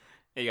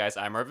Hey guys,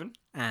 I'm Irvin,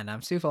 And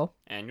I'm Sufo.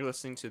 and you're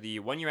listening to the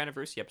 1 year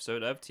anniversary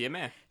episode of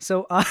TMA.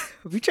 So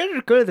we tried to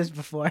record this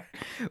before.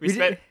 We We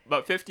spent did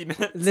about 50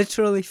 minutes.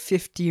 literally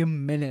 50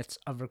 minutes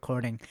of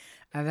recording.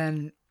 And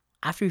then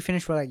after we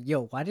finished, we're like,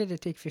 yo, why did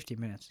it take 50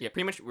 minutes? Yeah,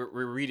 pretty much we're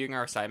redoing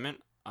our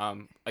assignment.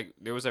 Like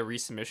there was a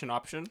resubmission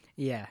option.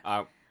 Yeah.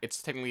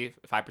 It's technically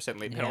 5%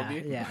 late Yeah.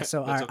 penalty, Yeah. but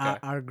So that's our, okay.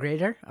 our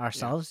grader,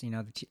 ourselves,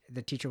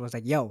 the teacher was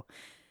like, yo,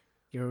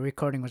 your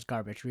recording was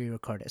garbage.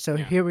 Re-record it. So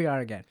Yeah. here we are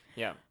again.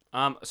 Yeah.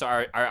 So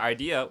our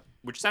idea,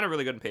 which sounded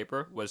really good on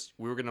paper, was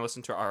we were gonna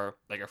listen to our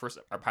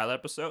pilot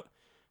episode,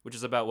 which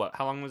is about what?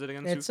 How long was it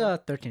again? It's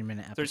Sufa? a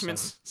 13-minute episode. 30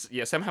 minutes.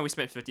 Yeah. Somehow we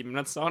spent 50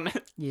 minutes on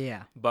it,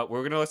 Yeah. but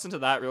we're gonna listen to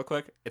that real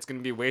quick. It's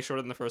gonna be way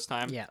shorter than the first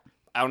time. Yeah.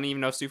 I don't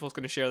even know if Sufo's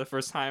gonna share the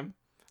first time,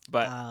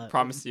 but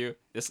promise you,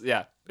 it's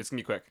gonna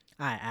be quick.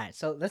 All right.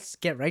 So let's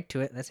get right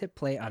to it. Let's hit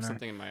play I have on our.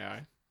 something in my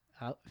eye.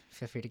 Oh,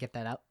 feel free to get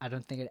that out. I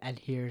don't think it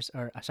adheres,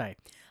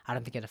 I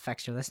don't think it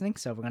affects your listening.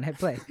 So we're gonna hit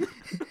play.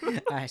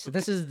 All right. So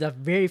this is the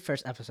very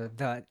first episode,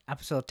 the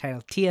episode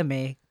titled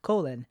TMA: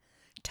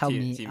 Tell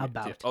me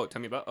about.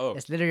 Tell me about. Oh,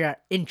 It's literally our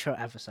intro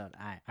episode,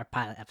 our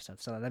pilot episode.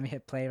 So let me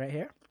hit play right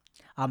here.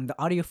 The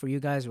audio for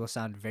you guys will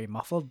sound very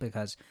muffled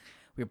because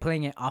we're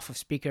playing it off of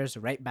speakers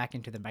right back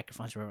into the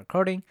microphones we're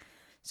recording.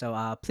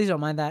 So please don't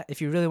mind that. If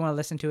you really want to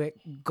listen to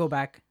it, go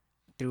back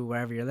through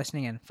wherever you're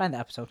listening and find the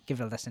episode. Give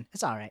it a listen.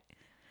 It's all right.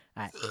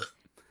 All right.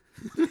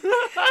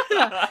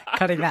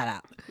 Cutting that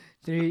out.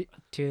 3,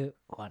 2,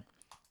 1.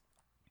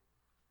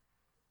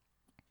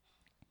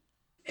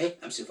 Hey,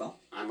 I'm Sufal,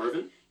 I'm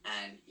Irvin.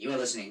 and you are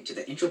listening to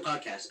the intro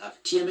podcast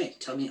of TMA,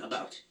 Tell Me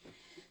About.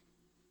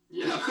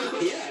 Yeah.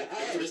 Yeah,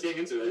 We're just getting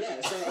into it.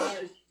 Yeah,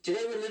 so today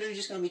we're literally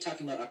just going to be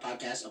talking about our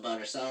podcast, about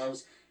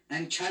ourselves,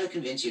 and try to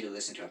convince you to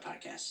listen to our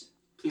podcast.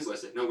 Please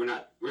listen. No, we're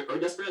not. We're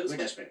desperate. We're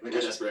desperate. We're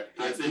desperate.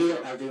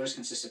 Our viewers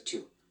consist of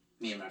 2,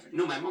 me and Marvin.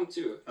 No, my mom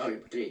too. Oh, you're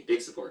 3.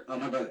 Big support. Oh,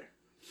 my brother.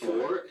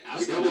 4.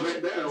 That's Double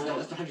right there.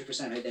 That's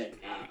 100% right there.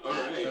 Yeah. All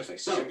right.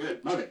 Perfect. So, Doing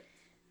good. Marvin,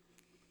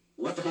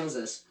 what the hell is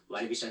this?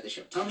 Why did we start the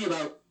show? Tell me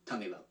about. Tell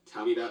me about.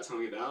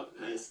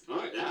 Nice. All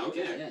right. Yeah.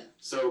 Okay. Yeah.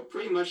 So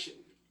pretty much,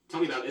 Tell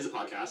Me About is a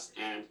podcast,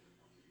 and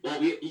well,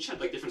 we each had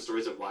like different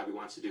stories of why we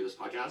wanted to do this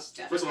podcast.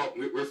 Yeah. First of all,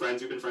 we're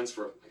friends. We've been friends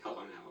for like how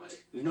long now?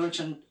 Like. We've known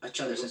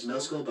each other since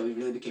middle school, but we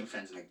really became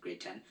friends in like grade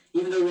 10,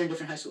 even though we were in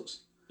different high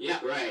schools. Yeah.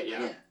 Right.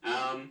 Yeah.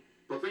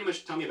 But pretty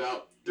much, Tell Me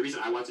About. The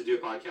reason I wanted to do a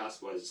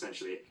podcast was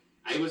essentially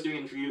I was doing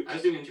an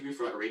interview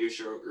for a radio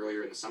show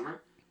earlier in the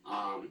summer.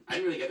 I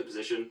didn't really get the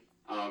position.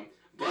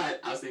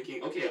 But I was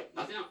thinking, okay,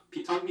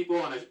 talking to people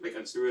on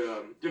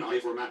through an audio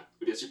format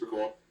would be super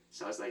cool.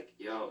 So I was like,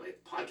 yo,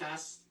 like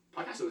podcasts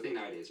are the thing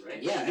nowadays,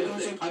 right? Yeah,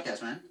 everyone's doing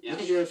podcasts, man. Yeah.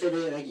 What is your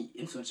favorite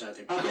influencer out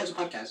there? Probably has a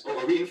podcast. Oh,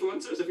 are we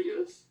influencers if we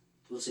do this?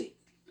 We'll see.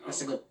 Oh. That's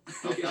the goal.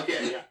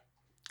 Okay, yeah.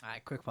 All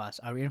right, quick pause.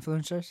 Are we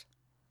influencers?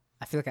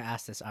 I feel like I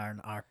asked this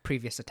on our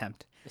previous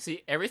attempt.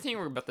 See, everything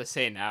we're about to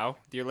say now,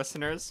 dear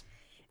listeners,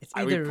 It's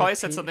we either probably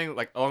said repeat- something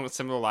like along with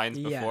similar lines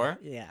before.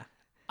 Yeah.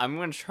 I'm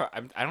gonna try.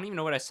 I don't even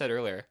know what I said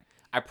earlier.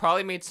 I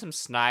probably made some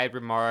snide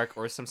remark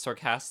or some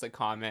sarcastic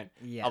comment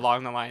Yeah.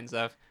 along the lines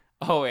of,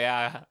 "Oh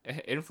yeah,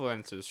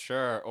 influencers,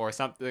 sure," or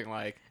something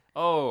like,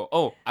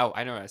 "Oh,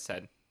 I know what I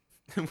said."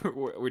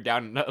 we're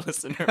down a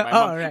listener.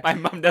 Right. My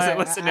mom doesn't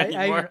listen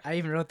anymore. I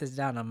even wrote this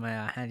down on my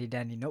handy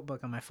dandy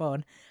notebook on my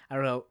phone. I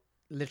wrote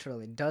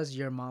literally, "Does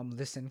your mom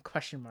listen?"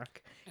 question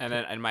mark. And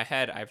then in my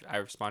head, I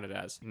responded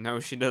as, "No,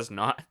 she does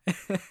not."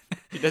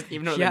 She doesn't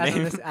even know She the hasn't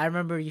name. listened- I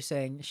remember you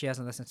saying she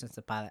hasn't listened since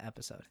the pilot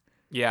episode.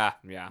 Yeah.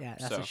 Yeah,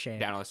 that's so, a shame.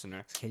 Down a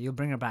listener. Okay, you'll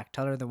bring her back.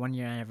 Tell her the 1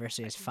 year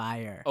anniversary is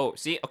fire. Oh,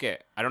 see, okay.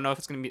 I don't know if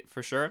it's gonna be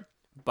for sure,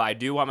 but I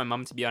do want my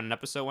mom to be on an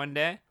episode one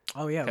day.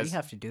 Oh yeah, we 'Cause,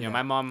 have to do You that. know,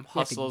 my mom We have to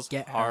hustles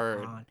get her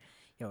hard. on.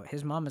 Yo,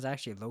 his mom is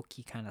actually low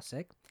key kind of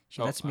sick.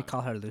 She Oh, lets me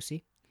call her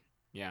Lucy.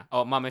 Yeah.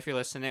 Oh, mom, if you're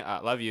listening,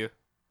 love you.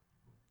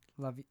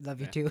 Love you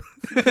Yeah. too.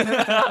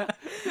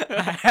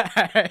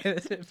 Alright,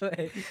 let's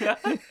play.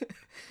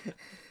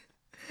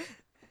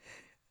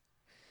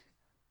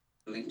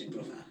 LinkedIn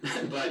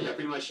profile. But yeah,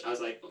 pretty much, I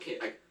was like, okay,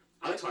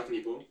 I like talking to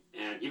people,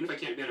 and even if I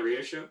can't be on a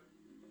radio show,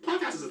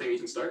 podcast is a thing you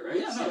can start, right?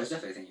 Yeah, no, it's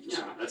definitely a thing. You can Yeah,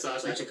 start. that's I was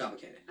It's like, actually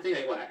complicated. I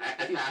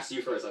think I asked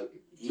you first, like, do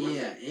you want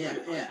Yeah.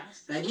 to do a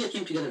podcast? The idea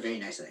came together very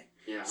nicely.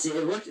 Yeah. See,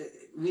 it worked.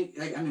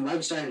 Why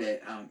we started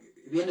it,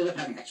 we ended up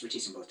having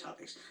expertise in both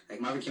topics. Like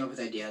Marvin came up with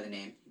the idea, the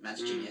name,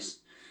 Man's a genius.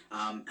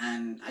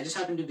 And I just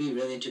happened to be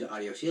really into the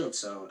audio field,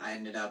 so I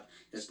ended up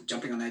just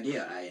jumping on the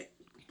idea. I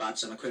bought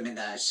some equipment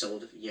that I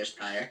sold years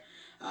prior,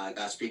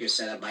 got speakers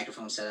set up,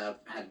 microphones set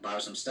up, had to borrow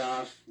some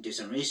stuff, do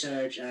some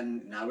research,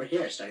 and now we're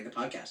here starting the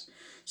podcast.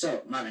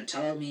 So, Marvin,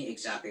 tell me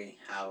exactly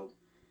how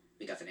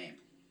we got the name.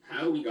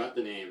 How we got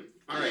the name.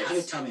 All right. How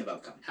did Tell Me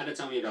About come? How to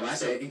tell me No, about I it.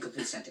 said an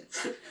incomplete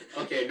sentence.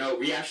 Okay, no,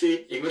 we actually,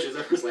 English is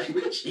our first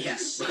language.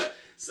 Yes. But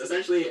so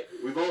essentially,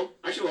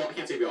 I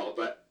can't say we all,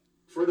 but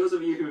for those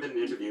of you who have been in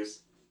interviews,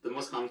 the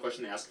most common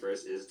question they ask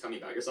first is, tell me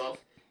about yourself.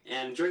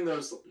 And during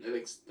those, I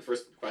think the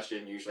first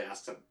question you usually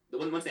ask,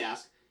 once they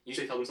ask, you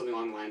usually tell them something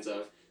along the lines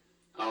of,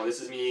 oh,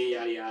 this is me,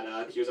 yada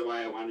yada, here's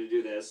why I wanted to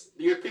do this.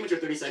 You're pretty much your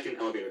 30-second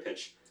elevator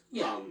pitch.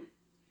 Yeah.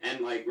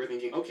 and like we're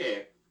thinking,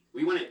 okay,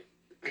 we want to.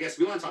 I guess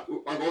we want to talk.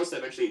 Our goal is to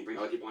eventually bring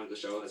other people onto the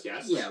show as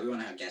guests. Yeah, we want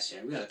to have guests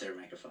here. We got a third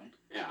microphone.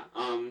 Yeah.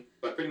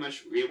 But pretty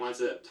much we want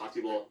to talk to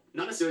people,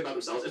 not necessarily about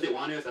themselves. If they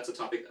want to, if that's a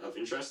topic of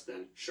interest,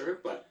 then sure.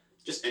 But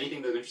just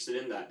anything they're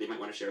interested in that they might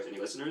want to share with any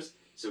listeners.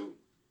 So,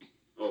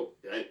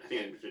 I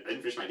think I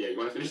didn't finish my idea. You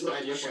want to finish the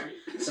idea for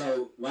me?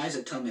 So, why is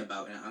it tell me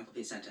about in an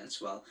incomplete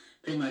sentence? Well,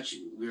 pretty much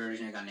we were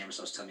originally going to name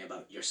ourselves Tell Me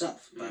About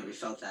Yourself, but we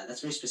felt that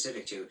that's very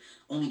specific to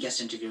only guest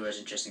interviewers,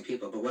 interesting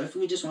people. But what if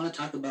we just want to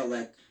talk about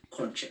like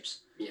corn chips?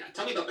 Yeah,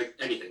 tell me about like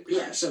anything.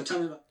 Yeah, so tell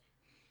me about.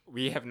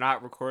 We have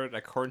not recorded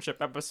a corn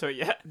chip episode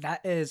yet.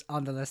 That is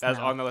on the list. That's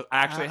now. on the list. I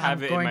actually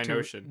have it in my to.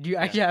 Notion. Do you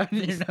actually have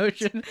it in your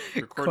Notion?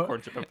 Record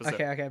corn chip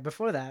episode. Okay.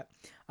 Before that,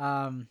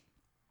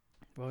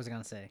 what was I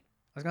gonna say?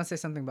 I was gonna say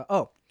something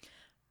about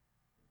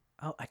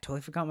I totally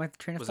forgot my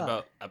train of Was thought.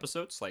 about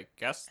episodes like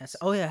guests.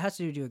 Oh yeah, it has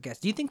to do with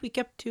guests. Do you think we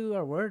kept to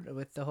our word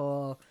with the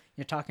whole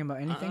you're talking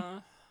about anything?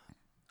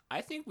 I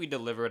think we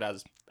delivered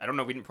as I don't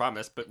know. We didn't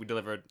promise, but we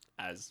delivered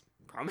as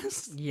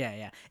promised.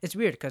 Yeah. It's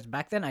weird because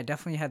back then I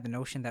definitely had the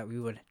notion that we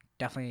would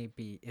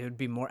it would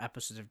be more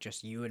episodes of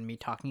just you and me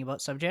talking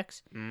about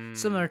subjects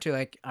similar to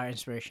like our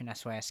inspiration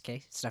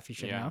SYSK stuff you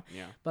should know.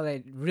 Yeah. But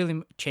it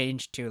really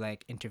changed to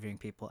like interviewing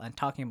people and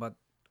talking about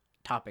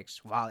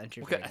topics while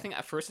interviewing. Okay, I think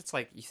at first it's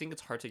like you think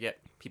it's hard to get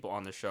people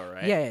on the show,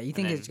 right? Yeah. You And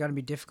think then- it's gonna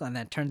be difficult, and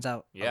then it turns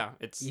out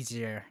it's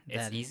easier.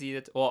 It's easy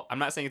to. Well, I'm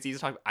not saying it's easy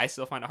to talk. I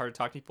still find it hard to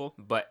talk to people,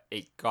 but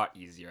it got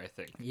easier. I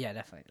think. Yeah,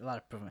 definitely a lot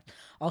of improvement.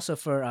 Also,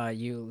 for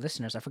you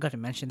listeners, I forgot to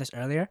mention this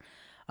earlier.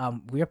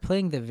 We are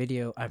playing the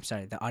audio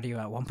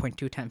at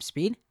 1.2 times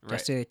speed,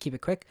 just to keep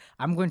it quick.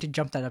 I'm going to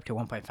jump that up to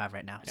 1.5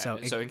 right now. Yeah,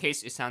 so in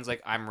case it sounds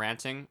like I'm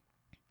ranting,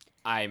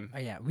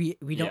 we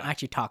don't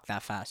actually talk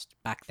that fast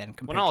back then.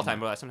 Well, not all the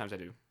time, but sometimes I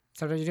do.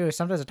 Sometimes you do.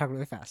 Sometimes I talk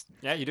really fast.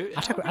 Yeah, you do.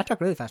 I talk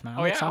really fast, man.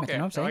 I'm like Sonic, you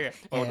know what I'm saying? Okay.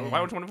 Oh, why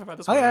don't you want to talk about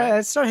this Oh one? yeah, right?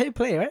 let's start hit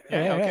play, right?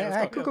 Yeah, okay,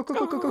 let's Cool. go.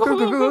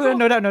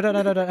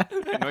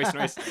 No.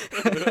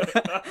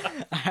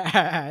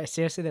 Noise.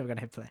 Seriously, they were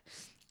gonna hit play.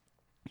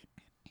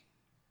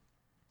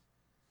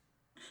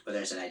 Whether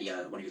it's an idea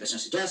one of your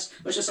listeners suggests,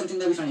 or it's just something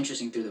that we find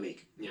interesting through the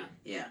week. Yeah.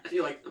 Yeah. I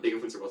feel like a big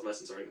influence for both of us.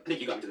 And sorry, I think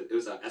you got me to it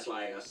was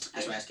SYS.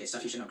 SYSK,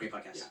 Stuff You Should Know, great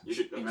podcast. Yeah, you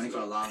should. Been running for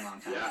a long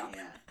time. Yeah.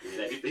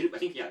 Yeah. I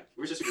think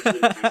we're just super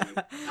interested in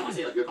I don't want to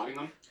say like we're copying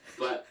them,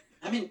 but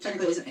I mean,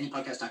 technically, isn't any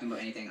podcast talking about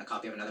anything a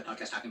copy of another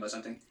podcast talking about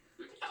something?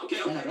 okay.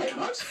 Yeah, right,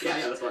 Marks? Yeah,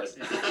 that's bars.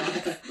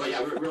 But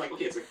yeah, we're like,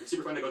 okay, it's like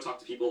super fun to go talk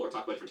to people or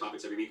talk about different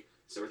topics every week.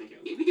 So we're thinking,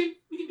 okay,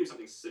 we can do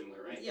something similar,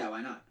 right? Yeah,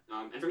 why not?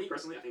 And for me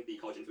personally, I think the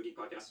College Info Geek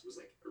podcast was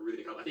like a really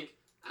big help. I think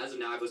as of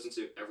now, I've listened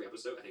to every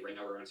episode. I think right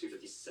now we're on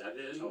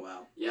 257. Oh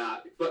wow. Yeah,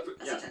 but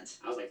That's intense.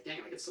 I was like,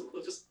 dang, like it's so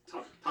cool. Just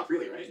talk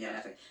really, right? Yeah,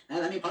 definitely.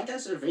 I mean,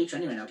 podcasts are very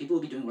trendy right now. People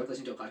will be doing work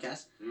listening to a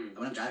podcast. Mm.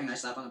 When I'm driving, I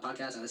slap on the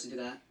podcast. I listen to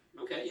that.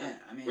 Okay, yeah. Yeah,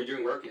 I mean, We're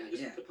doing work, yeah,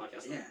 just yeah, the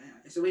podcast. yeah.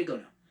 It's the way to go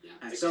now. Yeah,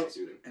 Alright, it's so- like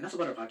soothing. Enough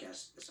about our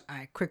podcast.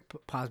 Quick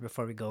pause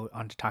before we go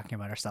on to talking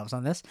about ourselves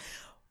on this.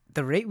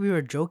 The rate we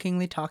were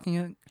jokingly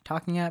talking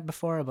at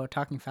before about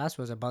talking fast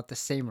was about the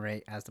same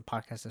rate as the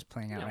podcast is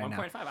playing out Yeah, right now.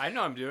 1.5. I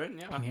know I'm doing.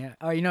 Yeah. Yeah.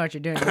 Oh, you know what you're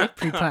doing. Right?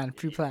 Pre-planned.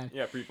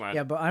 Yeah, pre-planned.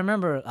 Yeah, but I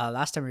remember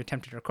last time we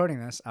attempted recording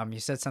this, you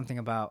said something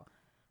about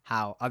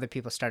how other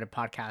people started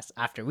podcasts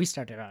after we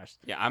started ours.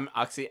 Yeah,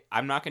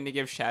 I'm not going to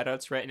give shout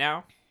outs right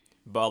now,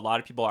 but a lot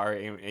of people are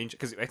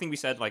because I think we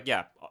said like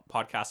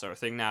podcasts are a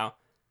thing now.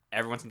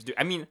 Everyone seems to do.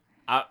 I mean,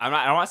 I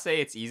don't want to say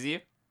it's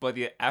easy, but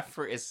the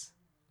effort is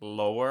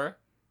lower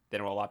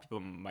than what a lot of people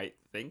might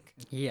think.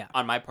 Yeah.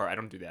 On my part, I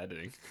don't do the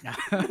editing.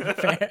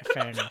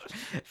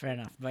 Fair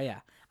enough. But yeah,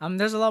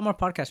 there's a lot more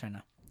podcasts right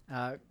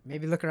now.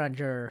 Maybe look around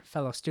your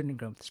fellow student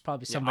group. There's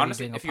probably somebody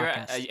Honestly, doing a if you're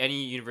podcast. at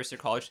any university or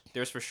college,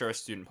 there's for sure a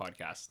student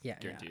podcast. Yeah.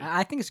 Guaranteed.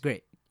 I think it's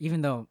great,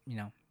 even though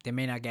they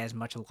may not get as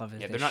much love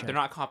as Yeah, they they're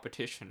not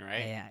competition,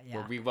 right? Yeah.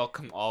 Where we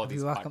welcome all of We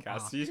these welcome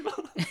podcasts.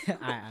 All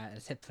right,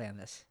 let's hit play on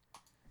this.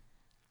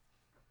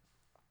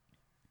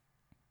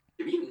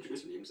 Did we even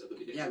introduce our names at the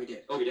beginning? Yeah, we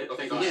did. Oh, we did? Oh,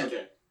 thank We God. did.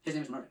 Okay. His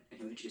name's Marvin, and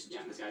he'll introduce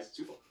Yeah, himself. this guy's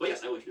twofold. Well,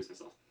 yes, I will introduce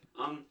myself.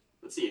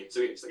 Let's see.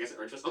 So I guess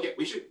our interest. Okay,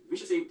 we should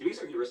say. Do we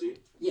start university?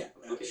 Yeah,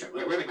 Okay, sure.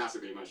 We're like master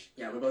pretty much.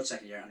 Yeah, we're both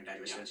second year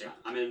undergraduate Yeah, students here.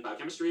 I'm in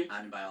biochemistry,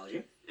 I'm in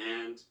biology.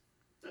 and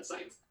that's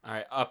science. All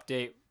right,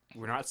 update.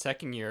 We're not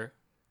second year.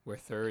 We're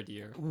third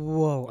year.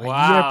 Whoa, a year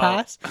Wow.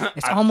 passed?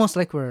 It's I- almost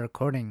like we're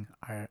recording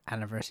our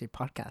anniversary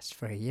podcast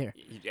for a year.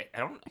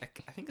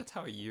 I think that's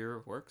how a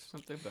year works, or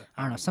something. But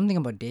I don't know, something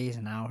about days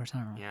and hours. I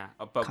don't know. Yeah,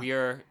 but we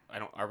are.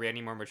 Are we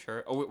any more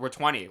mature? Oh, we're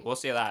 20. We'll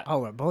say that. Oh,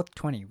 we're both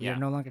 20. We Yeah. are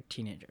no longer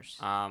teenagers.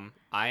 I'm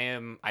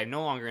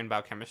no longer in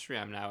biochemistry.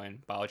 I'm now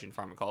in biology and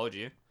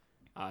pharmacology.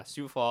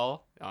 Sioux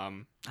Fall.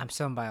 I'm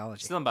still in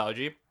biology. Still in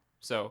biology.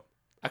 So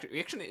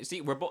actually,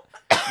 see, we're both.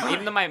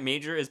 Even though my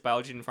major is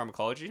biology and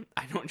pharmacology,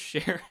 I don't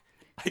share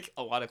like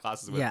a lot of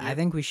classes with you. Yeah, I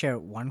think we share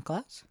one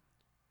class.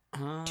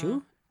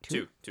 Two?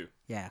 Two.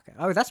 Yeah. Okay.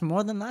 Oh, that's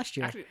more than last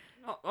year. Actually,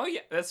 oh yeah,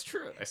 that's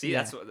true. I see. Yeah,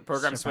 That's what the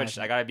program switched.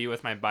 surprising. I gotta be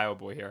with my bio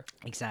boy here.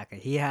 Exactly.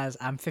 He has.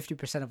 I'm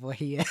 50% of what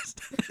he is.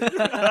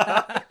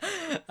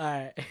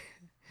 All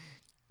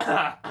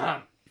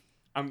right.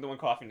 I'm the one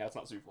coughing now. It's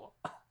not Super Bowl.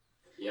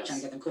 Yes. Trying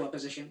to get them co-op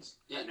positions.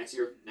 Yeah, next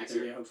year.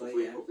 Third year, hopefully.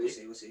 Yeah, we'll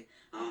see.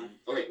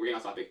 Okay, we're getting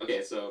off topic.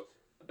 Okay, so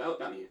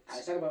about me.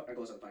 Let's talk about our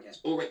goals of the podcast.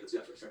 Oh, right, let's do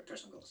that first.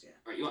 Personal goals, yeah.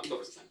 All right, you go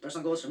first this time.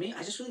 Personal goals for me,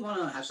 I just really want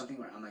to have something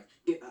where I'm like,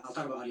 I'll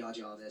talk about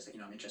audiology, all this, like,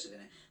 I'm interested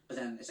in it. But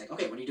then it's like,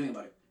 okay, what are you doing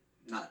about it?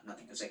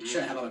 Nothing. It's like,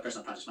 sure, I have all my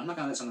personal projects, but I'm not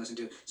gonna let someone listen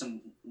to some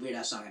weird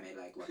ass song I made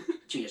like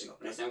 2 years ago.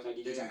 No Right? SoundCloud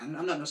DJ? Exactly.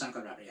 I'm not no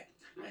SoundCloud rapper yet.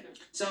 Right. Okay.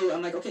 So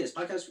I'm like, okay, this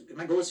podcast.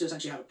 My goal is to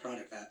essentially have a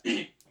product that,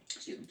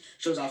 excuse me,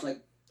 shows off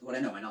like what I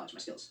know, my knowledge, my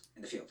skills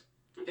in the field.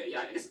 Okay,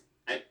 yeah, I guess,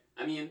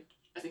 I mean,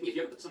 I think if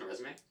you ever put this on a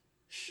resume,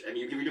 I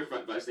mean, you read your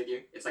front, but I was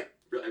thinking, it's like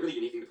a really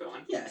unique thing to put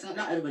on. Yeah, it's not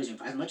everybody's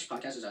doing as much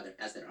podcasters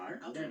as there are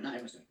out there. Not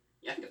everyone's doing.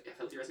 Yeah, I think if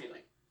I look at your resume,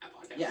 like, a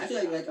podcast. Yeah, I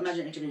feel like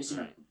imagine an interview, you see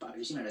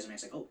my resume,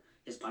 it's like, oh,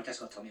 his podcast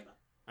called Tell Me About.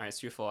 All right,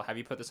 Sufal, have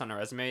you put this on a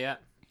resume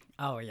yet?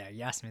 Oh yeah,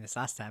 you asked me this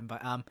last time,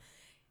 but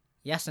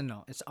yes and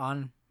no. It's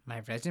on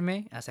my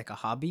resume as like a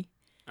hobby,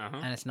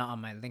 and it's not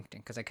on my LinkedIn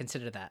because I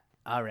consider that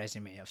a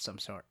resume of some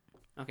sort.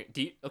 Okay.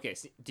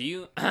 Do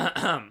you?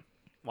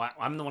 Well,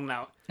 I'm the one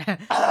now.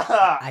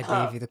 I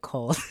gave you the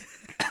cold.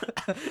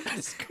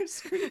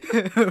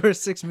 We're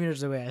 6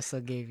 meters away. I still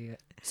gave you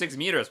it. 6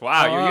 meters.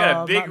 Wow, you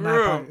got a big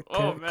room.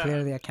 Oh man.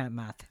 Clearly, I can't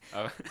math.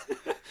 Oh.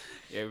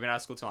 Yeah, we've been out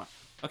of school too long.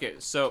 Okay,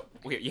 so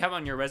you have it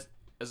on your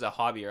as a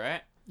hobby,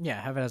 right? Yeah,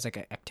 have it as like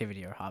an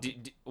activity or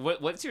hobby.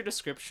 What's your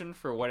description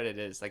for what it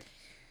is? Like,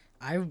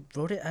 I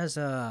wrote it as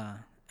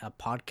a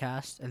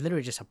podcast,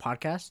 literally just a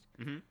podcast,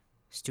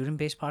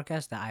 student-based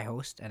podcast that I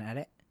host and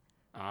edit.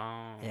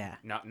 Oh. Yeah.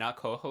 Not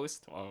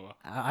co-host. Oh.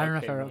 I don't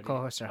know if I wrote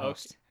co-host or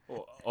host.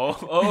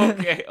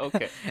 Okay.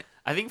 Okay.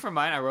 I think for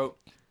mine, I wrote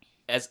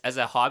as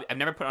a hobby. I've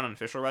never put on an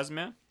official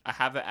resume. I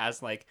have it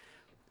as like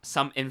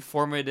some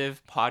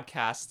informative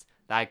podcast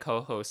that I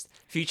co-host,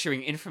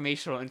 featuring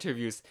informational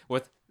interviews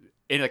with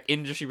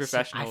industry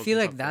professionals. I feel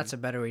like that's a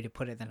better way to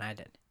put it than I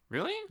did.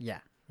 Really? Yeah.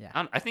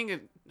 I think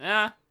it.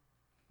 Yeah,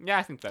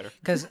 I think better.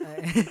 Because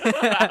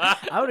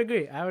I would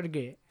agree.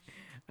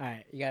 All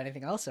right, you got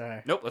anything else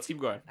or? Nope. Let's keep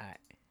going. All right.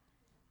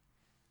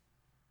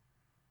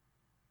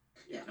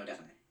 Yeah, no,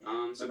 definitely.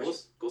 So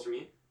goals for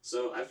me.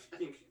 So I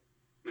think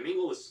my main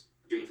goal was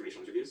doing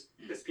informational interviews.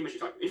 Because pretty much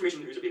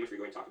informational interviews are pretty much where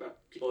you're going to talk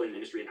about people in the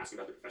industry and asking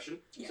about their profession.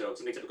 Yeah. So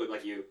something typical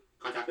like you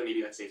contact them,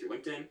 maybe let's say through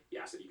LinkedIn.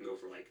 Yeah, so you can go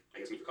for like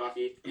meet for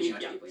coffee. And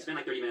spend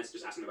like 30 minutes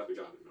just asking them about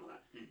their job and all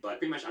that. But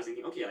pretty much I was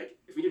thinking, okay, like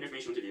if we do an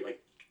informational interview, like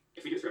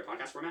if we do it through a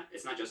podcast format,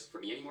 it's not just for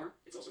me anymore.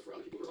 It's also for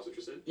other people who are also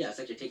interested. Yeah, it's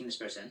like you're taking this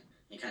person and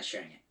you're kind of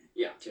sharing it.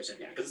 Yeah. To a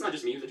certain because it's not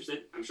just me who's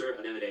interested. I'm sure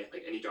at the end of the day,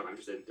 like any job I'm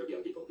interested in, there'll be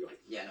other people who are like,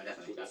 yeah, no,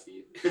 definitely. That's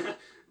the.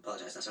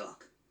 Apologize, that's our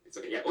luck. It's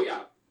okay. Yeah. Oh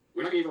yeah.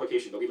 We're not gonna give a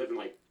location, but we live in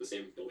like the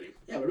same building.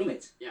 Yeah, we're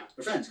roommates. Yeah.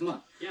 We're friends. Come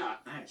on. Yeah.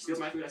 Alright. He steals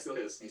my food, I steal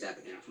his.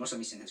 Exactly. Yeah. Most of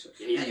me stealing his food.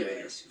 Yeah,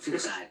 Anyways, food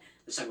aside,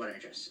 let's talk about our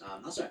interests.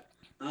 I'll start.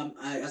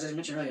 As I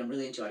mentioned earlier, I'm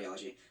really into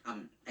audiology.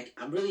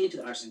 I'm really into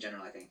the arts in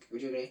general. I think.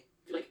 Would you agree?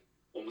 I feel like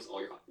almost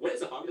all your what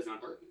is a hobby that's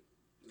not art?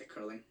 The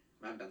curling.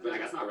 I haven't done that. But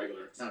like, that's not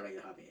regular. It's not a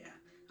regular hobby. Yeah.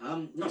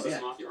 No. It's Yeah.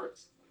 just off the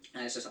arts.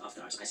 And it's just off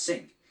the arts. I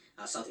sing.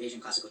 South Asian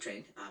classical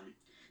trained.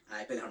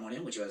 I play the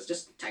harmonium, which was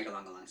just tagged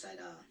alongside.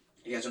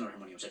 If you guys don't know what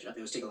harmonium, search it up.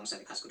 It was tagged alongside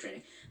the classical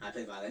training. I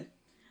play violin.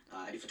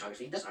 I do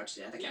photography. That's arts,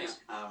 yeah, that counts.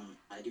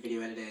 I do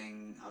video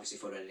editing, obviously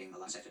photo editing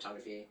alongside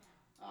photography.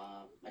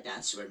 I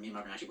dance, where me and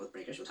Marvin are actually both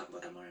breakers. We'll talk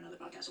about that more in another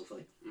podcast,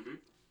 hopefully.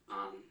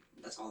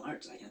 That's all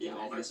arts. I can't think of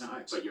anything that's not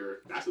arts. But your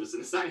bachelor's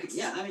in science.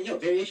 Yeah, I mean,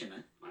 variation,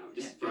 man. Wow,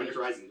 just broaden your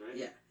horizons, right?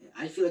 Yeah.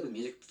 I feel like with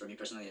music, for me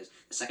personally, is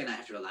the second I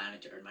have to rely on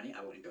it to earn money,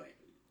 I won't enjoy it.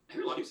 I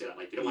hear a lot of people say that,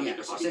 like, they don't want to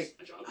make their hobbies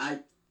a job.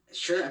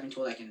 I've been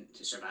told I can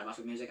survive off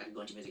of music. I can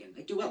go into music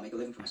and do well, make a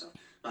living for myself.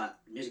 But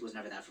music was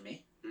never that for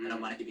me. I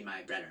don't want it to be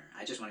my bread earner.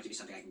 I just want it to be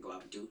something I can go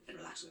out and do and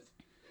relax with.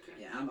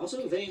 Okay. Yeah, I'm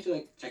also very into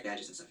like tech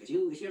gadgets and stuff. If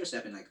you ever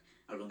step in like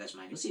a room that's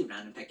mine, you'll see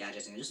random tech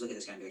gadgets and you just look at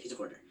this guy and be like, he's a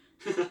hoarder.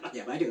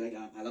 Yeah, but I do. Like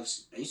I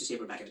used to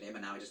skateboard back in the day,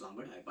 but now I just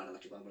longboard. I bought an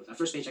electric longboard. My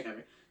first paycheck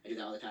ever. I do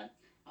that all the time.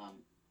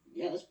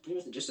 Yeah, that's pretty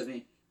much the gist of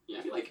me. Yeah,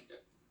 I feel like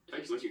if I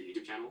just went to your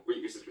YouTube channel where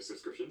you use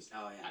subscriptions.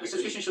 Oh yeah, the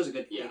subscription shows a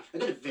good a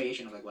good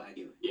variation of like what I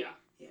do. Yeah.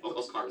 Yeah.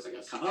 Also cars, I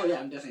guess. Oh yeah,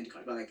 I'm definitely into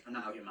cars, but like I'm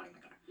not out here modding my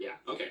car. Yeah.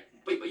 Okay.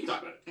 But you can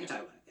talk about it. I can talk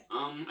about it.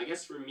 Yeah. I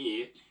guess for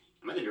me,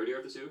 am I the nerdier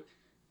of the two?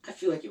 I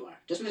feel like you are.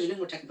 Just because you're doing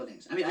more technical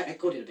things. I mean, I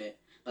coded a bit,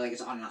 but like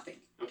it's on and off thing.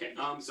 Okay.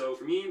 So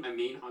for me, my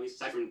main hobbies,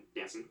 aside from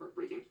dancing or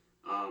breaking,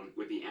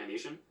 would be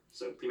animation.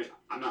 So pretty much,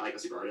 I'm not like a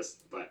super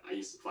artist, but I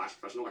use Flash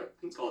Professional, or I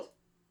think it's called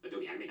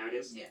Adobe Animate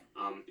nowadays. Yeah.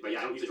 But yeah,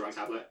 I don't use a drawing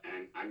tablet,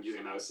 and I'm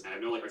using a mouse, and I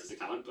have no like artistic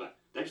talent, but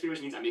that just pretty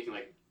much means I'm making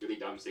like really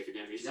dumb stick figure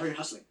animations. Is that where you're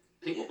hustling?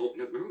 I think. No,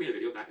 remember we made a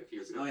video back a few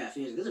years ago? Oh yeah, a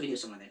few years ago. There's a video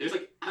somewhere there. There's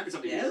like 100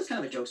 something. Yeah, it was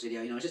kind of a jokes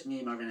video. It's just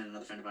me, Marvin, and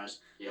another friend of ours.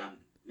 Yeah.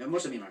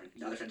 Most of me and Marvin.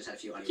 The other friend just had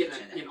a few audio Yeah, clips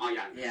here and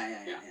yeah.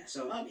 there. Yeah.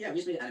 So yeah, we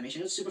just made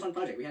animation. It was a super fun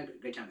project. We had a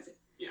great time with it.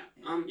 Yeah.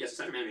 Yes.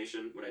 Aside from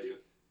animation, what I do?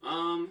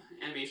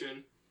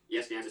 Animation.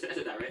 Yes, dance. I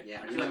said that right?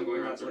 Yeah. I feel like I'm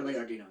going around. What about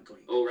Arduino and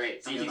coding? Oh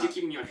right. See, he's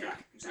keeping me on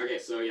track. Exactly. Okay,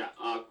 so yeah,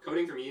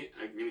 coding for me,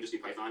 I mainly just do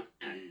Python,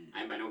 and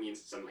I'm by no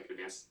means some like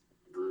advanced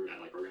guru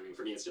at like programming.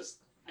 For me, it's just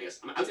I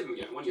guess I would say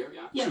 1 year,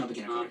 yeah. Yeah, I'm a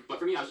beginner. But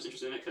for me, I was just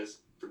interested in it because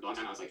for a long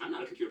time I was like, I'm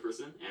not a computer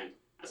person, and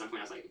at some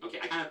point I was like, okay,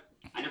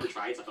 I never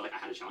tried, so I felt like I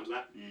had to challenge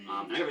that. And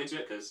I got really into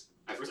it because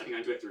at first I think I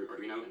got into it through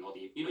Arduino and all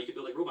the, you could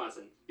build like robots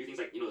and do things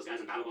like, those guys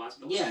in BattleBots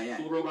build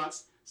cool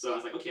robots. So I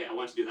was like, okay, I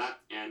wanted to do that,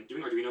 and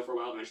doing Arduino for a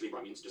while eventually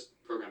brought me into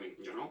just programming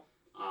in general.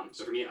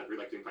 So for me, I really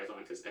like doing Python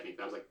because I think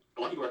that was like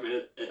a lot of people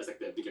recommended it as like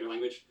the beginner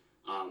language.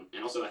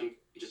 And also I think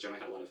it just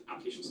generally had a lot of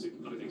applications to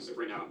other things. So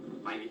for right now,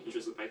 my main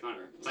interest with Python,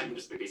 or aside from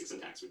just the basic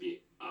syntax, would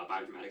be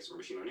bioinformatics or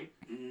machine learning.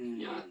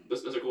 Yeah,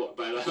 those are cool.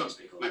 But That's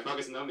pretty cool. my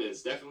progress in them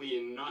is definitely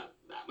not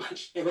that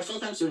much. Hey, we're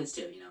full-time students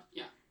too,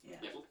 Yeah.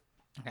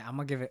 Okay, I'm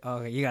gonna give it. Oh,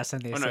 okay, you got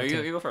something. Oh to no, say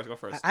you too. go first. Go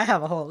first. I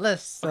have a whole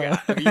list. So.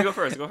 Okay, you go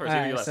first. Go first.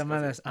 Alright, Your list. so my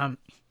Go list.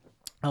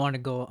 I want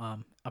to go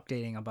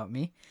updating about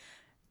me.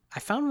 I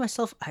found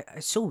myself.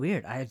 It's so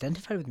weird. I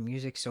identified with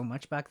music so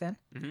much back then,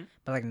 Mhm.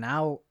 but like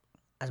now,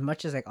 as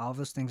much as like all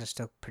those things are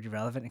still pretty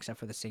relevant, except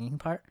for the singing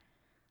part.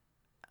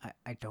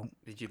 I don't.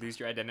 Did you lose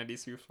your identity,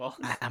 Sufal?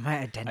 Am I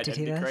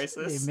identity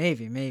crisis?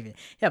 Maybe.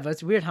 Yeah, but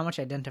it's weird how much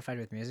I identified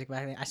with music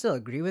back then. I still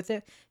agree with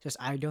it. Just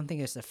I don't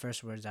think it's the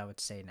first words I would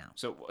say now.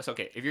 So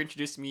okay. If you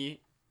introduced me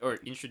or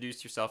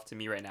introduced yourself to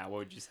me right now, what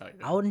would you tell you?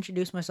 Then? I would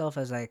introduce myself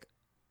as like,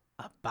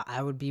 but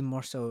I would be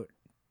more so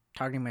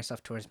targeting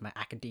myself towards my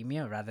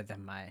academia rather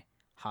than my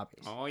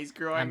hobbies. Oh, he's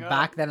growing And up.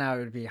 back then I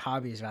would be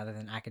hobbies rather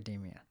than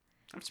academia.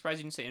 I'm surprised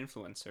you didn't say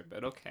influencer,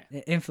 but okay.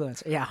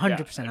 Influencer, yeah,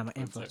 100%. I'm an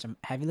influencer. influencer.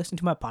 Have you listened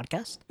to my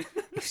podcast?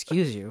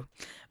 Excuse you,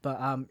 but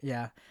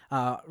yeah.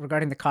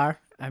 Regarding the car,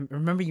 I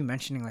remember you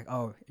mentioning like,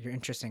 oh, you're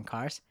interested in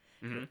cars.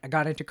 Mhm. I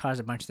got into cars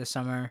a bunch this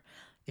summer.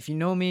 If you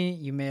know me,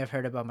 you may have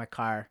heard about my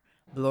car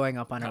blowing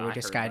up on our way to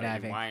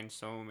skydiving. Wine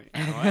so many.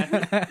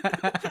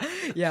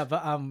 Yeah,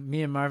 but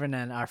me and Marvin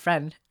and our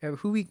friend,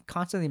 who we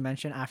constantly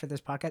mention after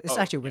this podcast, it's Oh,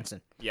 actually yeah.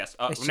 Winston. Yes.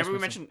 It's Whenever we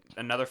just mention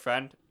another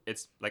friend,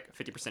 it's like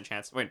a 50%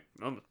 chance. Wait,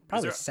 no,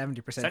 Probably is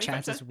 70%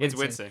 chance it's 70%? Winston. It's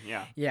Winston.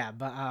 Yeah. Yeah,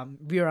 but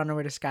we were on our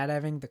way to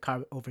skydiving. The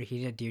car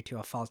overheated due to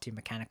a faulty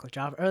mechanical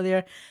job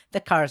earlier. The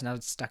car is now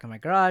stuck in my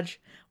garage.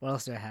 What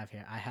else do I have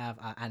here? I have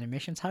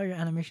animations. How are your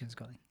animations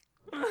going?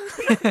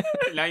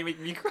 Now you make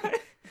me cry.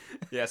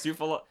 Yeah,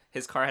 Sufal,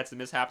 his car had some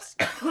mishaps.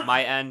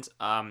 My end.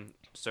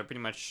 So pretty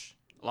much,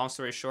 long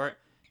story short,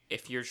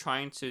 if you're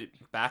trying to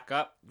back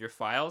up your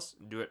files,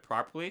 do it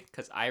properly.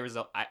 Because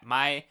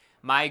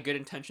my good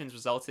intentions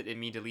resulted in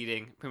me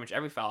deleting pretty much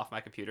every file off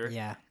my computer,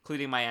 Yeah,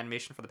 including my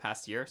animation for the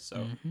past year.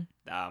 So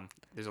Mhm.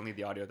 there's only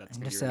the audio that's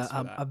gonna be just released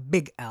for that. a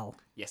big L.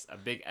 Yes, a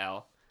big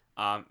L.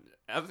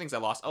 Other things I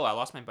lost. Oh, I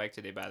lost my bike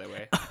today, by the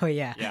way. Oh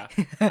yeah.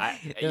 Yeah.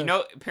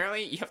 Yo,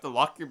 Apparently you have to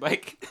lock your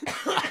bike.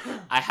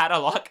 I had a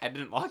lock. I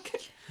didn't lock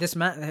it. this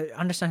man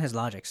understand his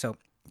logic. So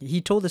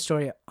he told the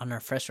story on our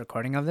first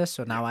recording of this,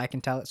 so now I can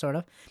tell it sort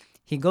of.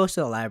 He goes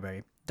to the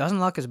library, doesn't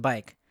lock his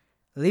bike,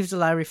 leaves the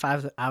library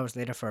 5 hours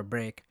later for a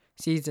break,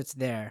 sees it's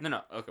there.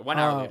 No. Okay, 1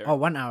 hour later. Oh,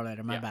 1 hour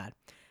later, my Yeah. bad.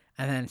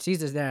 And then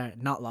sees it's there,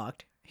 not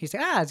locked. He's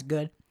like, it's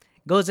good.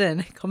 Goes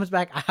in, comes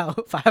back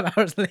out 5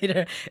 hours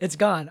later, it's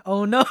gone.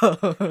 Oh no.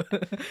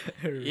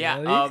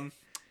 Yeah. Really?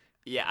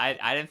 Yeah.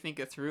 I didn't think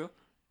it through.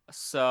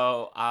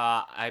 So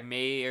I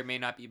may or may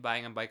not be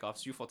buying a bike off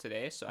Sufal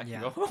today, so I can Yeah,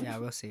 go home. yeah,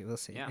 we'll see.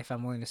 Yeah. If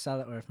I'm willing to sell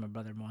it or if my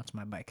brother wants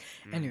my bike.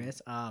 Mm.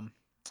 Anyways, I'm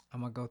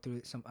gonna go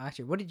through some.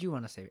 Actually, what did you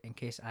want to say in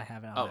case I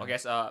have it? On Oh, my I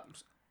guess I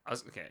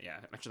was okay. Yeah,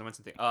 I mentioned the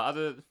Winston thing.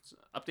 Other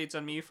updates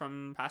on me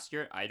from past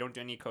year. I don't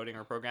do any coding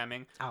or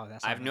programming. Oh,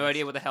 that's. I have on no my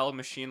idea list. what the hell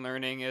machine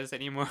learning is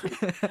anymore.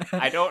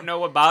 I don't know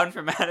what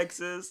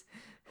bioinformatics is.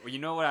 Well, you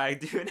know what I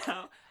do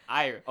now?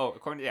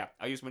 According to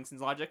I use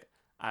Winston's logic.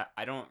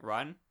 I don't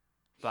run,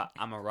 but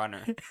I'm a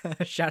runner.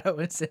 Shout out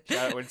Winston.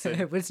 Shout out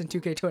Winston. Winston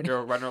 2K20. You're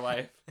a runner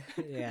life.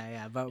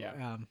 Yeah, but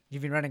Yeah.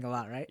 you've been running a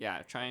lot, right?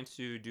 Yeah, trying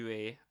to do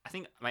I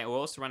think my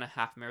goal is to run a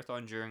half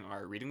marathon during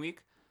our reading week.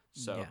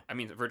 So Yeah. I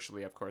mean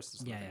virtually, of course,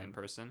 it's Yeah, nothing yeah. in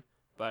person.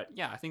 But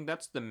yeah, I think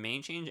that's the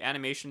main change.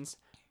 Animations,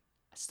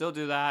 I still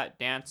do that.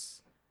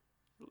 Dance,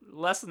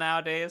 less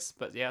nowadays,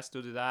 but yeah,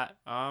 still do that.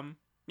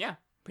 Yeah,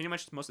 pretty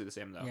much mostly the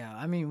same though. Yeah,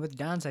 I mean with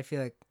dance, I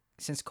feel like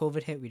since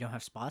COVID hit, we don't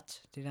have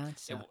spots to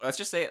dance. So. Let's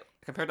just say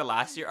compared to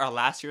last year, our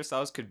last year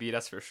selves could beat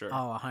us for sure.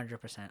 Oh,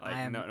 100%. Like,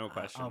 I am, no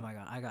question. Oh my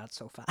god, I got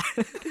so fat.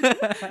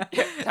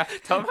 Yeah,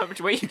 tell them how much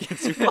weight you gained,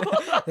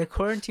 Sufal. The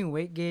quarantine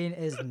weight gain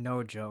is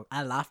no joke.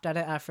 I laughed at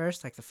it at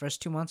first, like the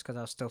first 2 months, because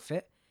I was still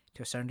fit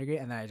to a certain degree,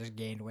 and then I just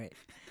gained weight.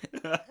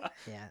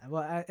 Yeah,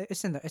 well,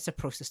 it's a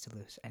process to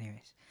lose.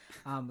 Anyways,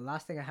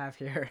 last thing I have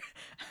here,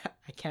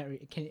 I can't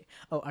read. Can you?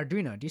 Oh,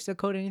 Arduino. Do you still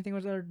code anything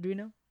with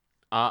Arduino?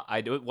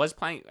 was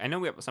planning. I know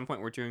we at some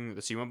point we're doing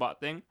the SumoBot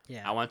thing.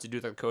 Yeah. I wanted to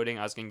do the coding.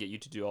 I was gonna get you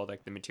to do all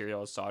like the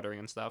materials, soldering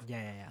and stuff.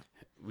 Yeah.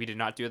 We did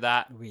not do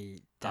that. We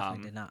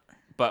definitely did not.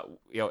 But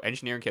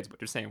engineering kids, but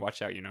they're saying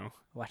watch out.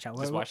 Watch out.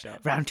 Just watch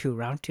out. Round two.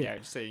 Yeah,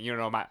 just say I'm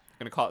gonna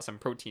call it some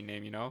protein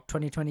name.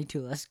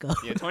 2022. Let's go.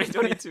 Yeah,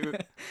 2022.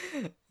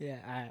 Yeah.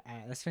 All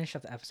right. Let's finish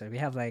up the episode. We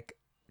have like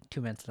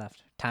 2 minutes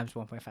left. Times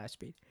 1.5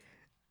 speed.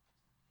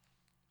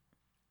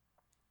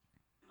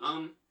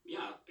 Yeah,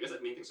 I guess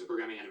that's the main thing. So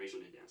programming, animation,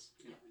 and dance.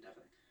 Yeah,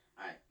 definitely.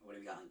 All right, what do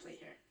we got on the plate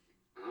here?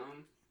 I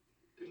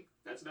think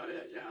that's about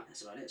it. Yeah.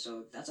 That's about it.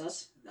 So that's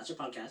us. That's our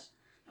podcast.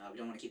 We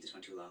don't want to keep this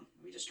one too long.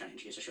 We just try to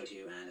introduce our show to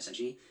you and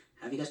essentially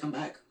have you guys come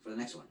back for the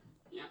next one.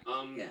 Yeah.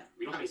 Yeah.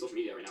 We don't have any social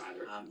media right now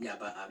either.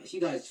 But if you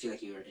guys feel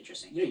like you're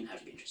interesting, you don't even have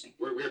to be interesting.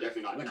 We're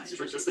definitely not. We're not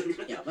super interesting.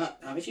 interesting. Yeah, but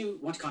if you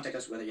want to contact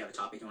us, whether you have a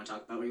topic you want to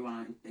talk about or you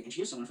want to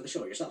introduce someone for the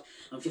show or yourself,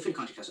 feel free to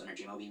contact us on our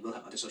Gmail. We will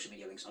have other social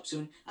media links up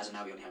soon. As of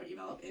now, we only have our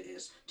email up. It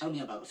is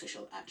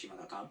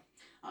tellmeaboutofficial@gmail.com.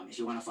 If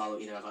you want to follow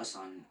either of us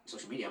on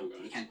social media,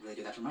 you can't really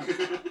do that from our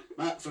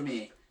But for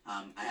me,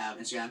 I have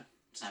Instagram,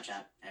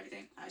 Snapchat,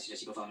 everything. I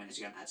suggest you go follow me on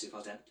Instagram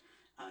 @SufalDeb.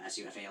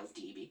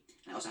 SUFALDEB.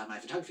 And I also have my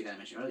photography that I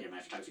mentioned earlier. My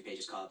photography page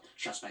is called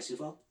Shots by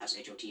Sufal,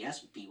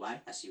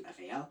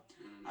 SHOTSBYSUFAL.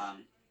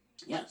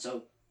 Yeah,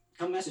 so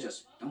come message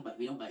us.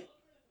 We don't bite.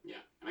 Yeah.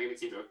 Am I gonna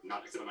seem to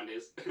not except on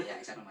Mondays? Yeah,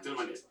 except on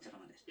Mondays. Except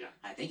on Mondays. Yeah.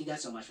 Thank you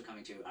guys so much for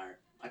coming to our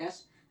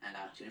podcast, and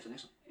tune in for the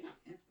next one.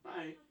 Yeah.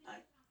 Bye.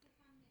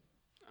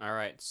 All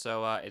right,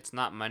 so it's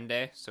not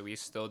Monday, so we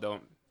still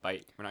don't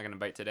bite. We're not gonna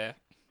bite today.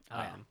 Oh,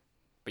 yeah.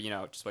 But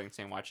just like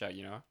saying, watch out.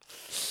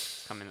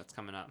 It's coming. It's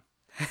coming up.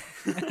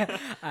 All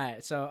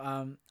right, so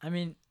I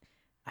mean,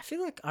 I feel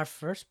like our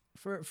first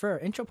for our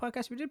intro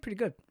podcast we did pretty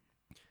good.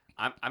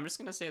 I'm just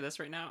gonna say this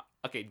right now.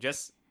 Okay,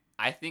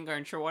 I think our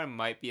intro one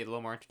might be a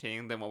little more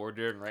entertaining than what we're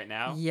doing right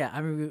now. Yeah,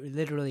 I mean, we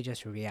literally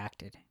just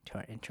reacted to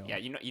our intro. Yeah,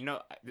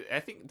 I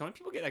think don't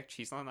people get like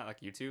cheese on that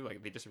like YouTube?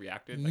 Like they just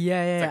reacted. Yeah, Like,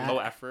 yeah, It's like yeah. low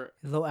effort.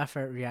 Low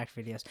effort React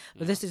videos,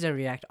 but Yeah. this is a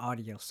React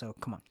audio, so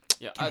come on.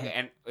 Yeah. Okay,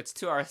 and it's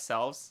to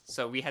ourselves,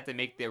 so we had to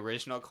make the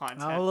original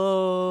content.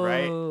 Hello.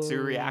 Right, to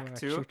react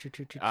to, True,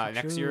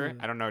 next year.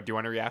 I don't know. Do you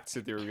want to react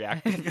to the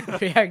reacting?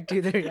 react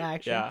to the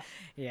reaction. Yeah.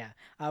 Yeah.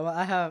 Well,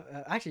 I have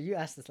actually you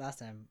asked this last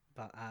time,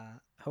 but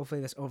hopefully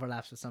this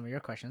overlaps with some of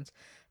your questions.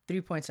 3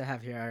 points I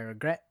have here are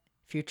regret,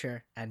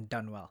 future, and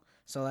done well.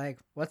 So like,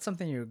 what's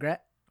something you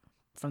regret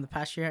from the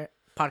past year,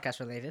 podcast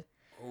related?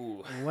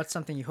 Ooh. What's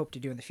something you hope to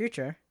do in the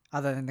future,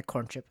 other than the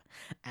corn chip?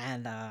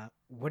 And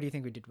what do you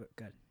think we did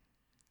good?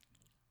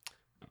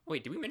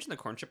 Wait, did we mention the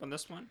corn chip on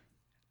this one?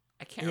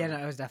 I can't. Yeah, remember.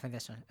 no, it was definitely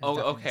this one. It Oh, was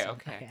definitely this okay,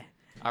 one. okay.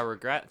 I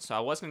regret. So I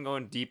wasn't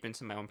going deep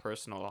into my own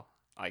personal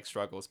like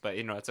struggles, but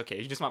it's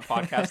okay. You just want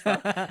podcast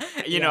stuff.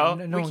 Yeah, no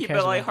we one keep cares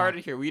it about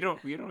lighthearted here. We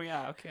don't.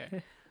 Yeah,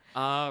 okay.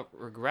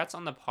 Regrets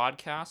on the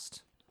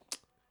podcast.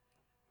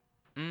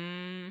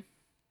 Man,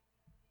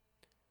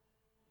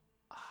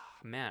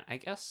 I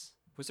guess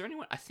was there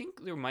anyone? I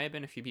think there might have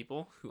been a few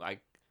people who I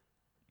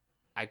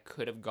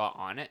could have got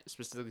on it,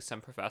 specifically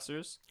some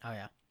professors. Oh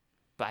yeah.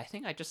 But I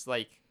think I just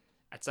like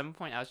at some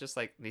point I was just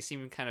like they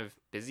seemed kind of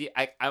busy.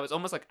 I was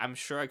almost like I'm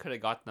sure I could have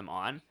got them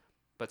on,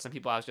 but some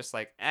people I was just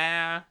like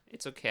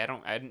it's okay.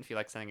 I didn't feel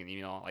like sending an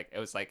email. Like it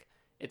was like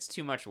it's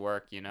too much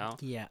work,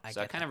 Yeah,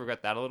 So I kind of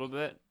regret that a little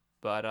bit.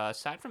 But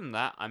aside from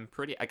that, I'm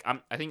pretty. I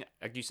think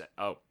like you said.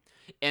 Oh,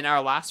 in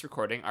our last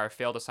recording, our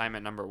failed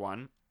assignment number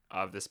 1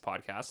 of this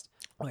podcast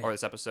or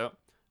this episode,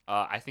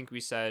 I think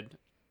we said.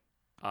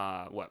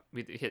 What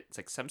we hit it's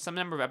like some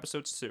number of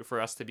episodes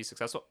for us to be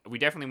successful. We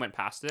definitely went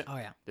past it. Oh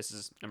yeah. This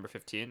is number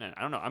 15, and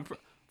I don't know.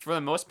 For the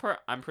most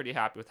part, I'm pretty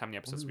happy with how many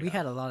episodes We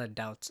had a lot of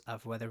doubts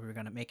of whether we were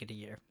gonna make it a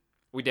year.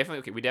 We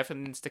definitely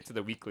didn't stick to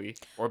the weekly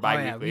or Oh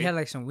bi-weekly. yeah, we had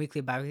like some weekly,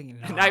 bi-weekly.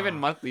 No. Not even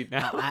monthly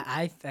now. No,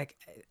 I like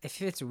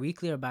if it's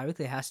weekly or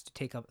bi-weekly, it has to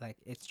take up like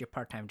it's your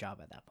part-time job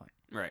at that point.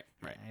 Right.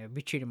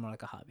 We treat it more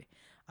like a hobby.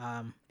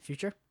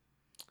 Future?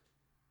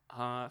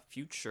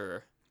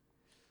 Future.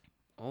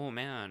 Oh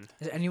man.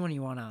 Is there anyone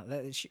you wanna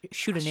shoot a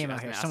Shit, name I out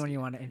was here? gonna Someone ask you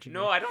wanna introduce?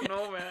 No, I don't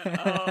know, man.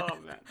 Oh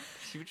man.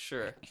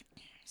 Future.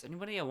 Is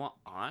anybody I want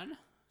on?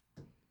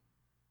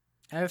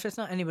 If it's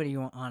not anybody you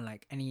want on,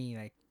 like any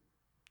like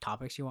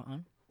topics you want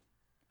on,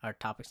 or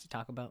topics to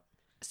talk about.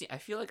 See, I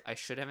feel like I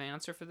should have an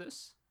answer for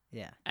this.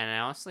 Yeah. And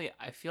honestly,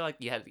 I feel like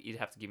you'd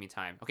have to give me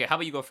time. Okay, how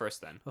about you go first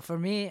then? Well, for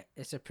me,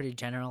 it's a pretty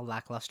general,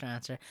 lackluster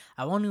answer.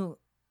 I want to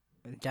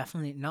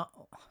definitely not.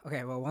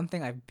 Okay, well, one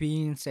thing I've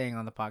been saying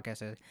on the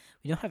podcast is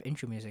we don't have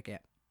intro music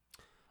yet.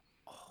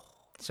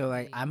 So,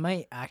 like, I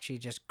might actually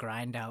just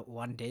grind out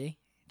one day,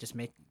 just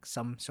make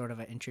some sort of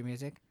an intro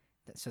music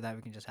so that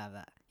we can just have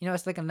that.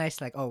 It's like a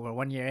nice, like, oh, we're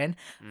 1 year in.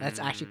 Let's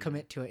actually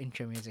commit to an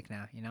intro music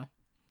now,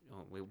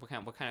 Oh, wait, what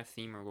kind of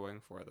theme are we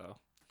going for, though?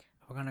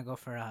 We're going to go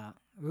for,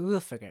 we will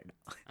figure it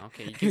out.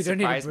 Okay, you You can don't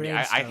need to surprise me. I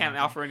brainstorm, can't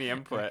okay. offer any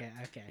input.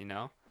 Okay.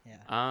 Yeah.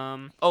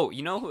 Yeah. Oh,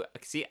 you know who?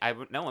 See, I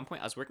know one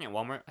point I was working at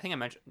Walmart. I think I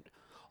mentioned.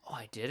 Oh,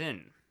 I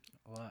didn't.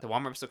 What? The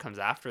Walmart episode comes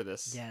after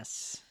this.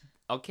 Yes.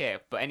 Okay,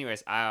 but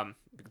anyways,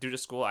 due to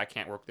school, I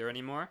can't work there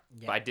anymore.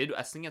 Yeah. But I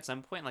was thinking at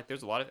some point, like,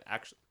 there's a lot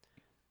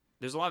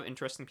of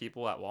interesting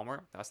people at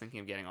Walmart that I was thinking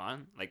of getting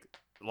on. Like,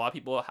 a lot of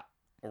people are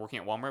working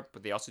at Walmart,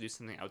 but they also do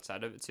something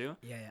outside of it too.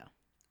 Yeah.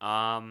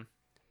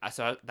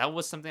 So that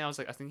was something I was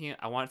thinking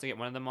I wanted to get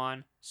one of them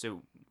on.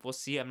 So we'll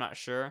see. I'm not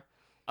sure.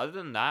 Other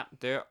than that,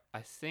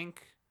 I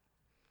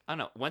don't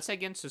know. Once I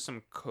get into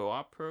some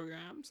co-op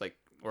programs,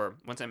 or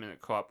once I'm in a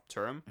co-op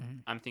term,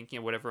 I'm thinking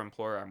of whatever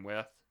employer I'm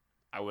with,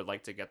 I would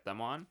like to get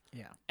them on.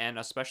 Yeah. And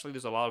especially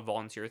there's a lot of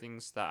volunteer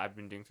things that I've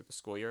been doing through the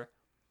school year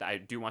that I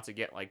do want to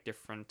get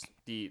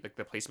the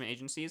placement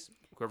agencies,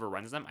 whoever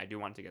runs them, I do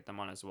want to get them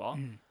on as well.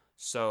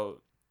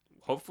 So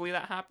hopefully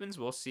that happens.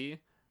 We'll see.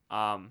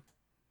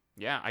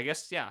 Yeah, I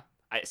guess yeah.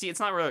 I see. It's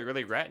not really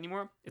regret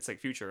anymore. It's like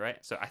future, right?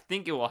 So I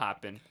think it will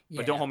happen, Yeah.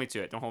 but don't hold me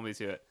to it. Don't hold me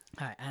to it.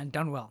 All right, and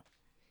done well.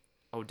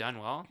 Oh, done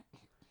well.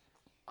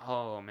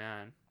 Oh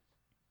man.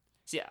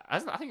 See, I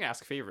think I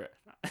ask favorite,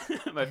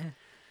 but Yeah.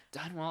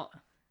 done well.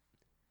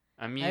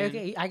 I mean,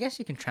 Okay, I guess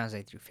you can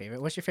translate your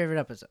favorite. What's your favorite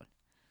episode?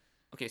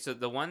 okay. So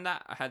the one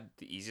that I had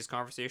the easiest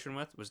conversation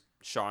with was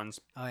Sean's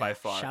Oh, by yeah.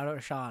 far. Shout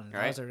out Sean. That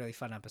Right? was a really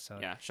fun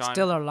episode. Yeah, Sean.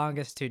 Still our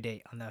longest to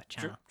date on the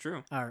true, channel.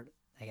 true. Or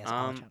I guess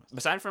all channels.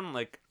 Aside from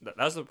like that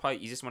was the probably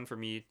easiest one for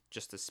me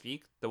just to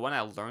speak. The one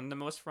I learned the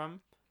most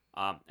from,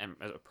 and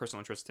as a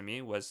personal interest to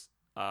me was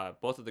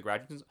both of the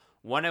graduates.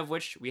 One of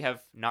which we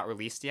have not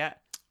released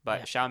yet, but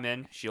Yeah.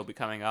 Xiaomin, she'll be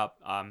coming up.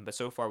 But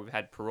so far we've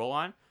had Parole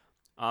on.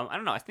 I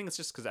don't know. I think it's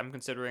just because I'm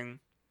considering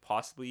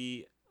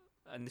possibly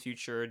in the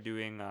future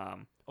doing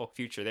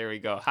future. There we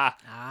go. Ha.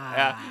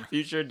 Yeah, Ah.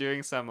 future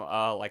doing some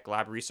like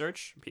lab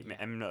research,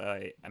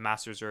 a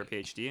master's or a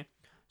PhD.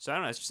 So I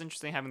don't know. It's just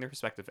interesting having their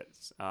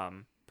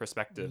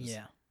perspectives.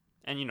 Yeah.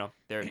 And you know,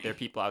 they're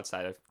people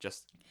outside of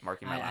just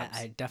marking my labs.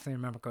 I definitely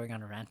remember going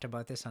on a rant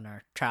about this on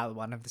our trial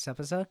one of this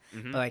episode.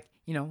 Mhm. But like,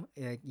 you know,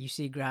 you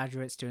see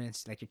graduate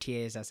students like your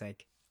TAs as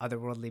like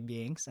otherworldly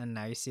beings, and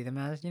now you see them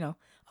as, you know,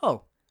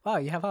 oh wow,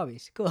 you have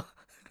hobbies, cool.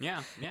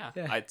 Yeah. Yeah.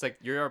 It's like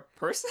you're a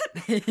person.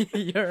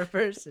 You're a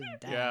person.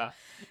 Damn.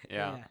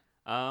 Yeah.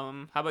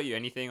 How about you?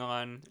 Anything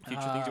on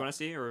future things you want to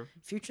see or?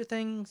 Future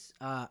things.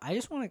 I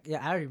just want to.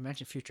 Yeah, I already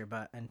mentioned future,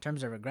 but in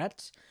terms of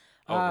regrets.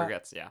 Oh,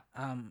 regrets. Yeah.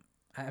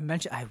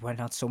 I went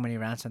on so many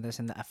rants on this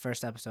in the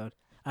first episode,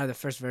 the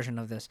first version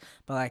of this.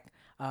 But like,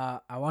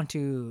 I want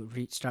to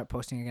start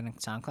posting again on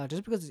SoundCloud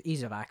just because it's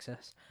ease of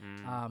access.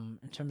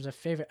 In terms of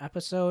favorite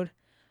episode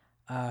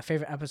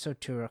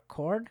to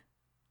record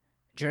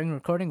during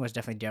recording was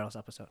definitely Daryl's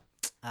episode.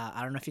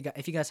 I don't know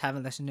if you guys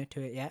haven't listened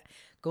to it yet,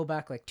 go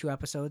back like 2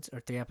 episodes or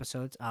 3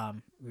 episodes.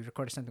 We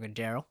recorded something with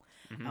Daryl,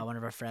 one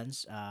of our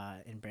friends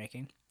in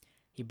breaking.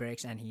 He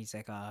breaks and he's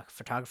like a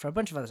photographer, a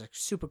bunch of others, like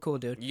super cool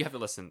dude. You have to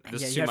listen.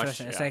 There's Yeah, too you have to much.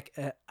 listen. It's like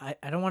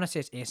I don't want to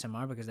say it's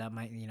ASMR because that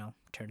might, you know,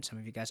 turn some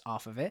of you guys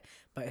off of it.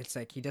 But it's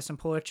like he does some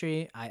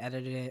poetry. I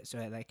edited it, so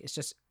it's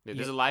just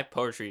There's a live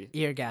poetry.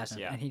 eargasm,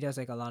 Yeah. and he does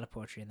like a lot of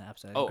poetry in the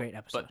episode. Oh, Great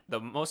episode. but the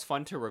most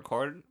fun to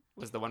record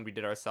was the one we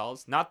did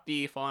ourselves, not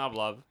the Falling Out of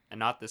Love and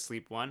not the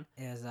Sleep one.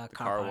 Is the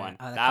car car one.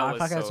 The That car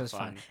was podcast so was fun.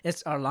 fun.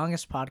 It's our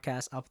longest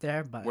podcast up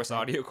there, but Worst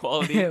audio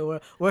quality.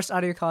 worst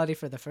audio quality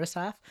for the first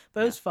half,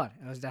 but it was fun.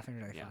 It was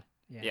definitely really fun.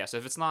 Yeah. So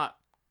if it's not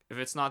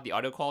the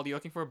audio quality you're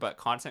looking for, but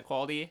content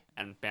quality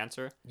and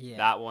banter, Yeah.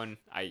 that one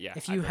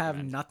If I'd you have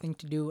recommend. nothing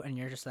to do and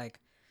you're just like,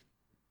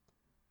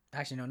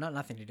 actually no, not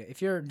nothing to do.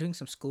 If you're doing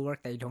some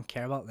schoolwork that you don't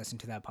care about, listen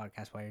to that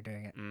podcast while you're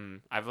doing it.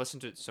 I've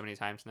listened to it so many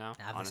times now.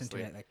 I've honestly.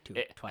 listened to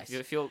it like twice.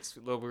 It feels a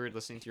little weird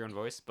listening to your own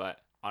voice, but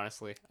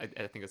honestly, I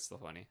think it's still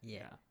funny.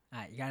 Yeah. All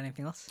right, you got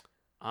anything else?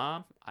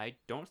 I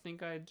don't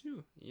think I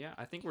do. Yeah,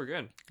 I think we're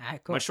good. All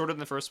right, cool. Much shorter than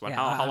the first one. Yeah,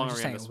 How I'm long are just we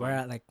in saying, this we're one?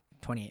 at like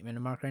 28-minute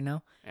mark right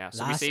now. Yeah,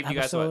 so we last saved you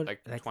guys episode, what,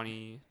 like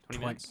 20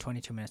 minutes?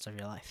 22 minutes of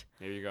your life.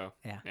 There you go.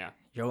 Yeah.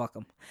 You're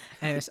welcome.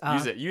 Anyways,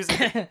 Use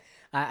it.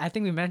 I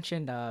think we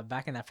mentioned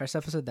back in that first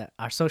episode that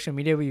our social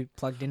media we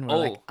plugged in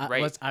were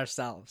right. was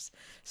ourselves.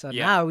 So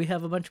Yeah. now we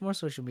have a bunch more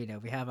social media.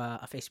 We have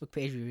a Facebook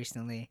page we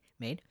recently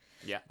made.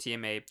 Yeah,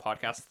 TMA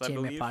podcast, I TMA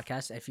believe.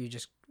 Podcast. If you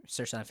just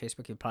search on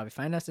Facebook, you'll probably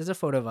find us. There's a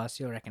photo of us.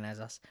 You'll recognize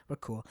us. We're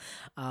cool.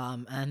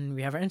 And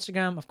we have our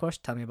Instagram, of course,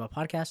 Tell Me About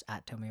Podcast,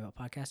 at Tell Me About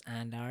Podcast,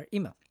 and our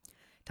email,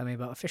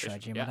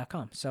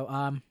 tellmeaboutofficial@gmail.com.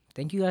 So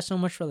thank you guys so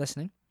much for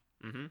listening.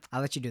 Mm-hmm.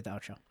 I'll let you do the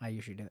outro. I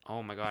usually do it.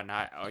 Oh my god,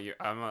 now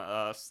I'm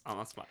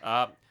on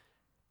spot.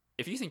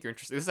 If you think you're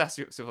interesting, this is how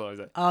simple as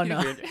it. Oh, If you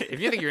no. think if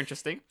you think you're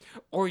interesting,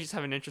 or you just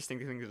have an interesting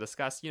thing to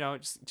discuss,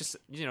 just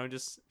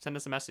send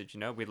us a message.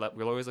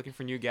 We're always looking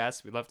for new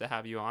guests. We'd love to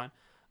have you on.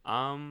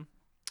 I'm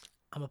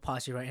gonna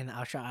pause you right in the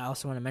outro. I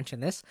also want to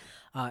mention this.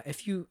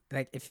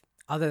 If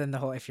other than the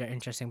whole if you're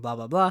interesting blah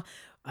blah blah,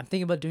 I'm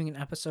thinking about doing an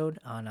episode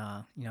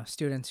on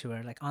students who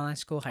are like online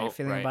school, how you're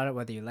feeling right. about it,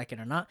 whether you like it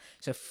or not.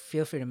 So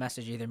feel free to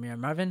message either me or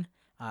Marvin.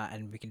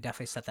 And we can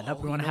definitely set that up.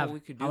 Oh, We want to you know have. what we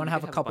could I do? want We to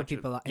have could a have a couple bunch of-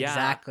 people. Yeah.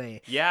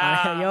 Exactly.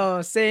 Yeah.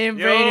 Yo, same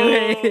Yo.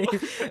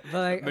 brainwave. But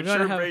like, we're Mature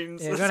gonna have.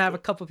 brains. Yeah, we're Let's gonna have go. a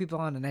couple people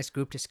on a nice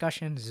group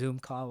discussion, Zoom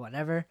call,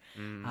 whatever.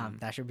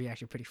 That should be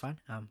actually pretty fun.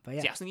 But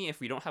yeah. See, I was thinking if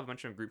we don't have a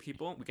bunch of group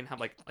people, we can have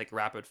like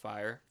rapid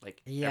fire.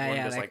 Like Yeah, everyone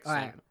yeah, just like,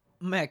 like,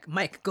 alright.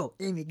 Mike, go.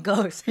 Amy,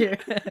 go. Say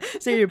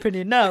your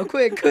opinion now.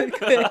 Quick.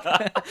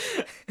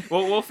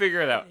 we'll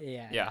figure it out.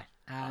 Yeah.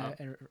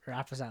 And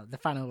wrap us out. The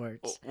final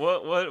words.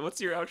 What's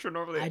your outro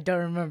normally? I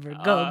don't remember.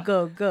 Go.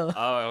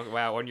 Oh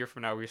wow! 1 year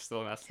from now, we're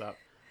still messed up.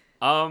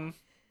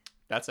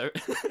 That's it.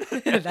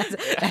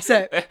 That's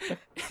it.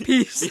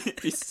 Peace.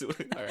 Peace. All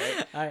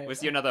right. All right. We'll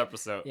see you another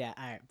episode. Yeah.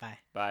 All right. Bye.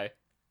 Bye.